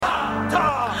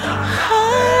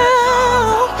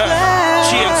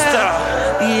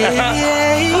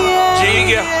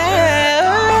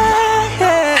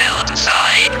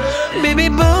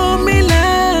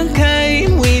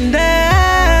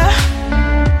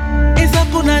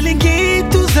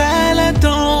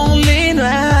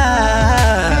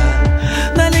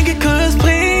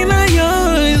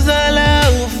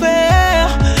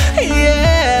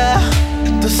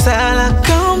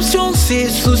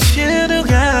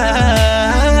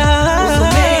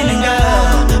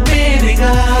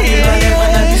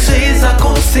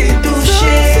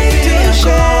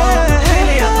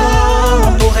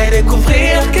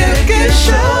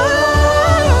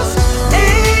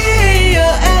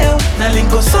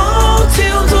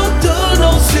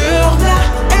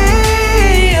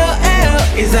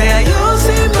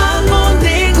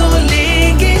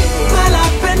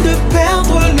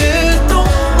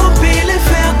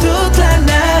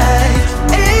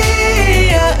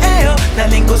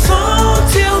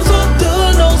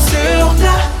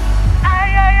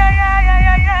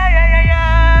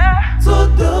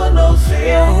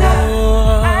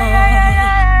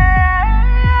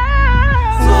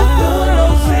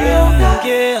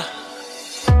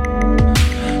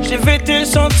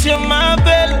fais sentir ma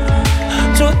belle.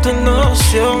 Toute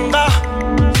notion là.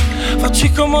 Tu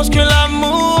commences que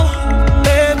l'amour,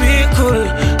 baby cool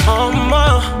en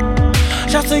moi.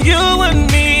 Just you and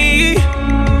me,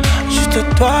 juste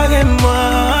toi et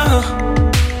moi.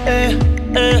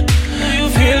 You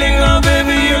feeling now,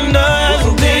 baby, you know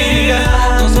I'm there.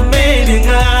 Dans un meeting,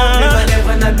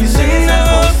 never not be seen, ça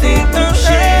c'est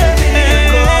touché.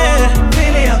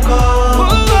 Fais-les encore,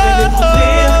 on peut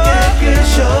découvrir quelque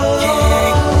chose.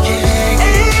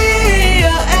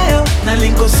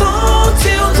 Nalingo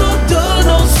sentir tout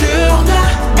non sur la.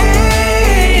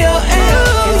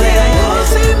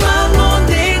 C'est maman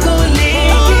dégolée.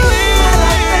 À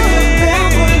la peine de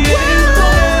perdre le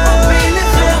temps, mais les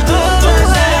faire tout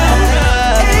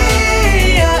hasard.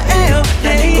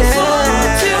 Nalingo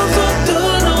sentir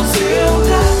tout non sur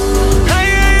la.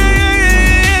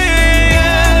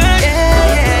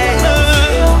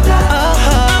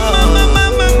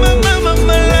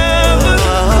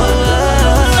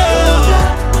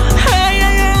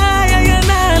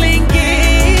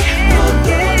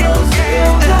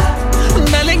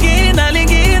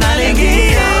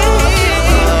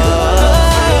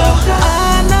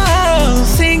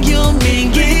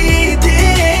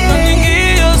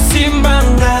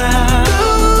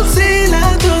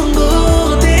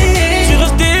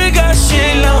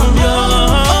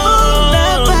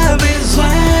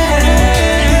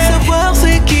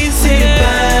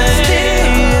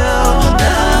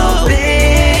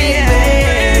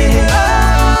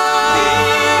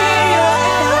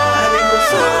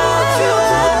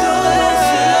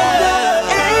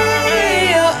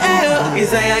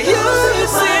 Isaiah, you